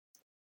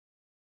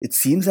It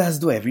seems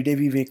as though every day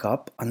we wake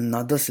up,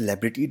 another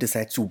celebrity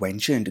decides to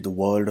venture into the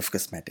world of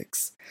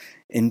cosmetics.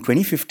 In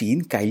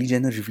 2015, Kylie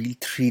Jenner revealed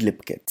three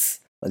lip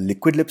kits, a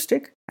liquid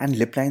lipstick and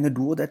lip liner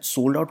duo that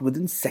sold out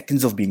within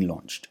seconds of being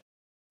launched.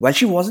 While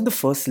she wasn't the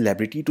first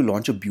celebrity to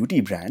launch a beauty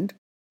brand,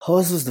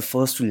 hers was the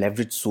first to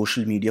leverage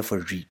social media for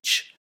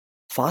reach.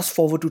 Fast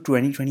forward to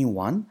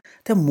 2021,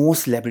 there are more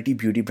celebrity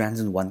beauty brands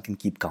than one can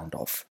keep count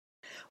of.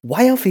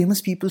 Why are famous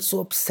people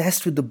so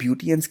obsessed with the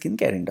beauty and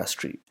skincare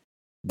industry?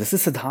 This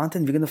is Siddhant,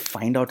 and we're going to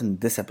find out in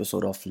this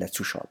episode of Let's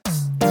Do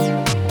Shots.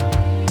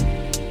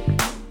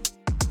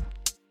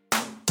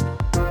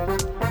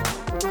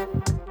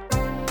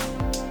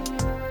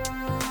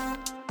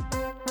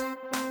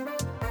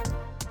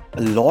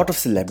 A lot of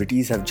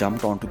celebrities have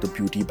jumped onto the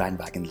beauty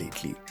bandwagon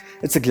lately.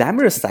 It's a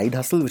glamorous side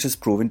hustle which has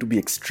proven to be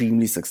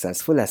extremely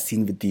successful, as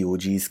seen with the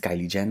OGs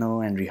Kylie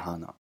Jenner and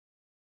Rihanna.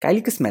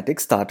 Kylie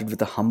Cosmetics started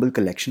with a humble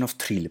collection of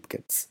three lip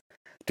kits.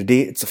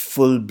 Today, it's a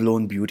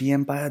full-blown beauty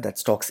empire that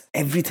stocks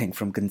everything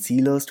from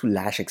concealers to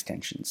lash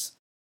extensions.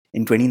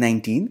 In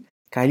 2019,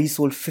 Kylie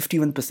sold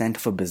 51%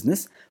 of her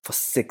business for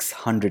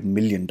 $600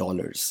 million.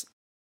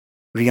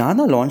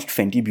 Rihanna launched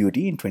Fenty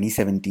Beauty in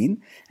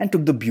 2017 and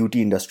took the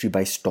beauty industry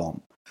by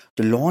storm.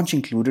 The launch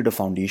included a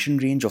foundation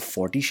range of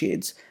 40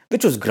 shades,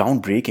 which was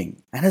groundbreaking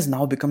and has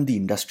now become the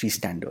industry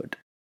standard.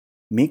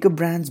 Makeup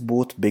brands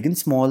both big and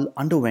small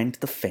underwent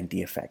the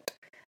Fenty effect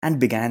and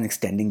began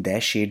extending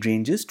their shade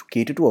ranges to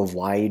cater to a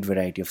wide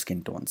variety of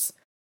skin tones.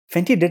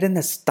 Fenty did an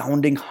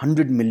astounding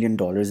 $100 million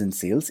in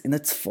sales in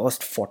its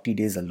first 40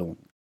 days alone.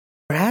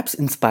 Perhaps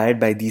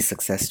inspired by these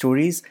success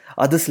stories,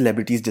 other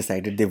celebrities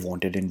decided they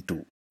wanted in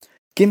too.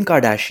 Kim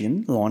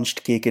Kardashian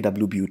launched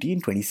KKW Beauty in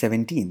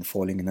 2017,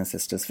 following in her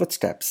sister's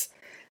footsteps.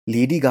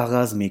 Lady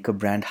Gaga's makeup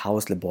brand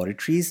House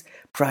Laboratories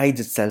prides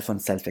itself on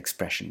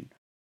self-expression.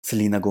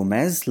 Selena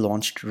Gomez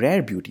launched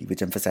Rare Beauty,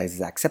 which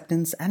emphasizes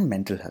acceptance and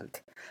mental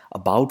health.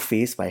 About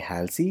Face by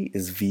Halsey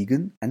is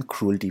vegan and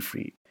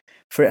cruelty-free.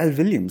 Pharrell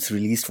Williams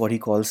released what he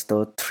calls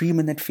the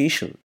 3-minute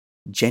facial,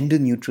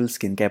 gender-neutral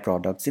skincare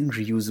products in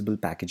reusable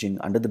packaging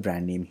under the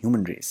brand name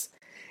Human Race.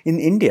 In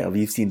India,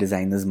 we've seen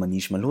designers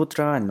Manish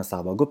Malhotra and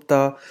Masaba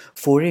Gupta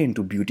foray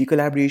into beauty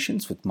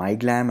collaborations with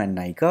MyGlam and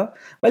Nykaa,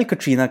 while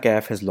Katrina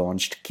Kaif has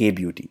launched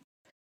K-Beauty.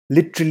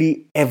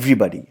 Literally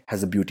everybody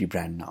has a beauty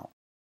brand now.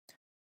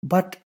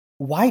 But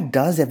why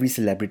does every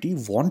celebrity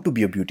want to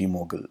be a beauty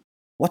mogul?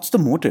 What's the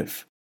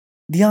motive?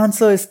 The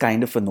answer is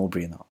kind of a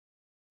no-brainer.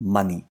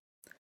 Money.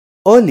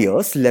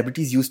 Earlier,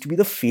 celebrities used to be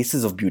the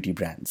faces of beauty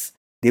brands.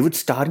 They would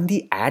star in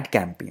the ad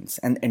campaigns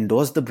and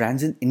endorse the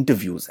brands in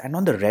interviews and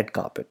on the red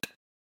carpet.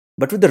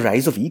 But with the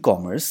rise of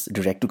e-commerce,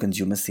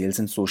 direct-to-consumer sales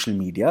and social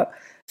media,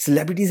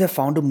 celebrities have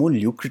found a more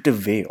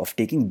lucrative way of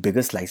taking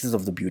bigger slices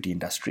of the beauty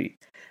industry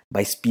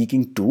by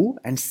speaking to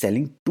and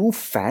selling to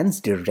fans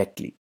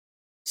directly.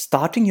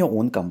 Starting your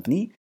own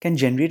company can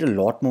generate a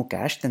lot more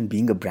cash than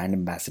being a brand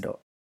ambassador.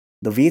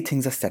 The way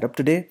things are set up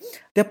today,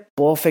 they're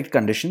perfect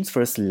conditions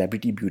for a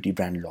celebrity beauty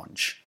brand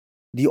launch.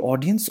 The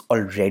audience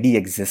already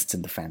exists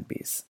in the fan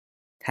base.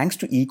 Thanks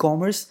to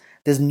e-commerce,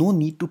 there's no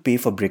need to pay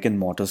for brick and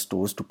mortar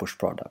stores to push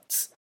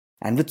products.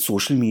 And with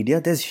social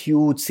media, there's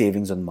huge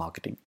savings on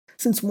marketing,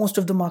 since most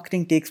of the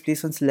marketing takes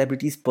place on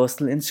celebrities'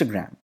 personal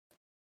Instagram.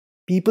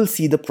 People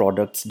see the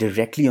products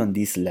directly on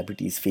these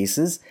celebrities'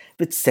 faces,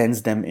 which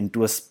sends them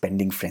into a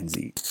spending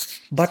frenzy.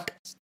 But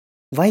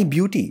why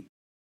beauty?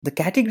 The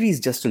category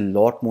is just a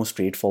lot more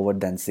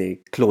straightforward than,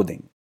 say,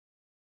 clothing.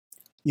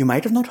 You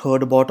might have not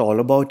heard about All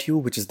About You,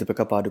 which is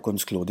Deepika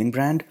Padukone's clothing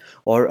brand,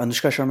 or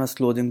Anushka Sharma's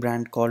clothing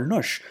brand called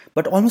Nush,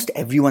 but almost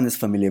everyone is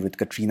familiar with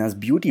Katrina's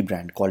beauty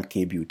brand called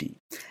K-Beauty.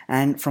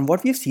 And from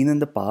what we've seen in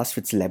the past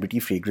with celebrity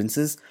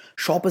fragrances,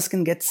 shoppers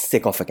can get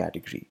sick of a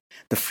category.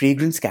 The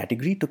fragrance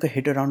category took a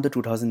hit around the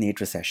 2008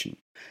 recession.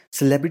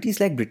 Celebrities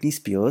like Britney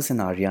Spears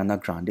and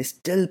Ariana Grande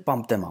still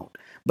pump them out,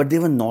 but they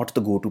were not the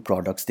go-to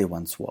products they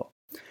once were.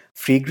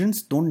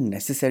 Fragrance don't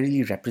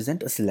necessarily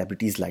represent a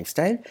celebrity's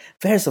lifestyle,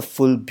 whereas a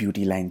full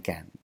beauty line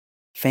can.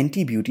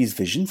 Fenty Beauty's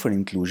vision for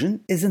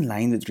inclusion is in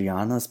line with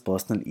Rihanna's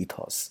personal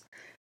ethos.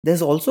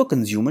 There's also a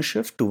consumer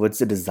shift towards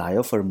the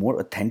desire for a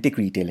more authentic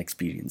retail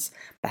experience,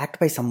 backed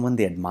by someone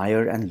they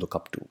admire and look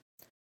up to.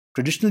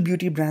 Traditional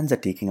beauty brands are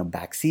taking a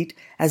backseat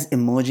as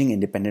emerging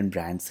independent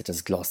brands such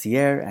as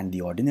Glossier and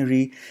The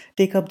Ordinary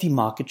take up the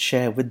market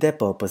share with their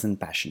purpose and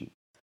passion.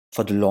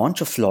 For the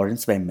launch of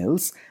Florence by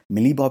Mills,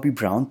 Millie Bobby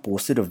Brown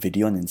posted a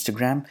video on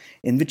Instagram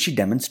in which she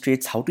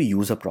demonstrates how to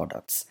use her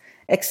products.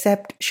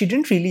 Except she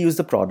didn't really use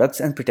the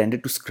products and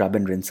pretended to scrub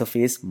and rinse her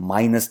face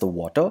minus the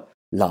water,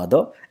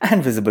 lather,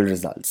 and visible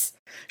results.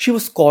 She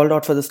was called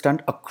out for the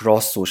stunt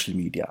across social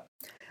media.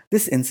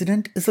 This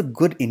incident is a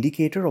good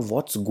indicator of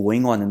what's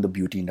going on in the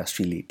beauty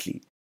industry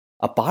lately.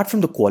 Apart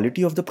from the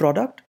quality of the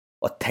product,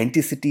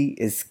 authenticity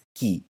is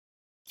key.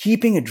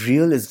 Keeping it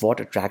real is what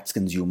attracts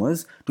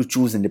consumers to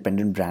choose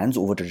independent brands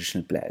over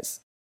traditional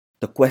players.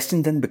 The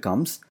question then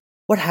becomes,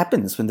 what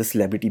happens when the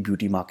celebrity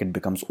beauty market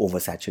becomes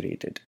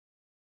oversaturated?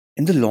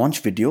 In the launch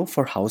video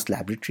for House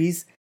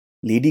Laboratories,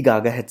 Lady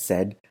Gaga had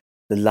said,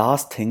 The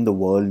last thing the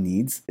world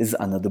needs is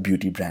another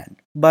beauty brand.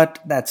 But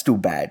that's too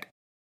bad.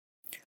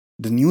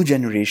 The new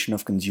generation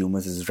of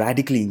consumers is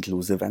radically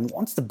inclusive and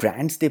wants the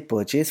brands they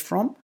purchase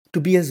from to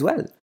be as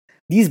well.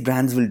 These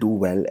brands will do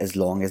well as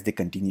long as they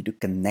continue to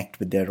connect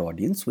with their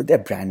audience with their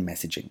brand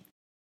messaging.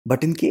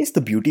 But in case the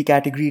beauty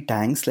category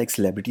tanks like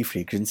celebrity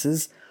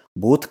fragrances,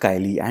 both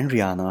Kylie and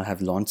Rihanna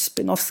have launched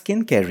spin off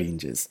skincare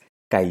ranges,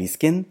 Kylie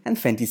Skin and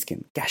Fenty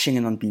Skin, cashing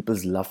in on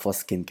people's love for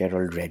skincare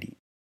already.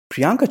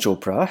 Priyanka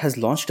Chopra has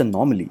launched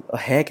Anomaly, a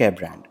hair care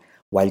brand,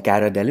 while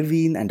Cara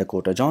Delevingne and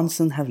Dakota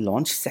Johnson have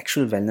launched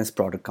sexual wellness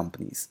product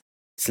companies.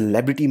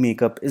 Celebrity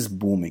makeup is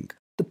booming.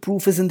 The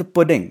proof is in the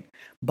pudding.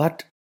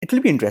 But it will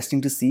be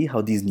interesting to see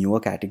how these newer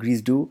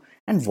categories do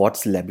and what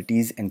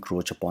celebrities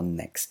encroach upon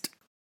next.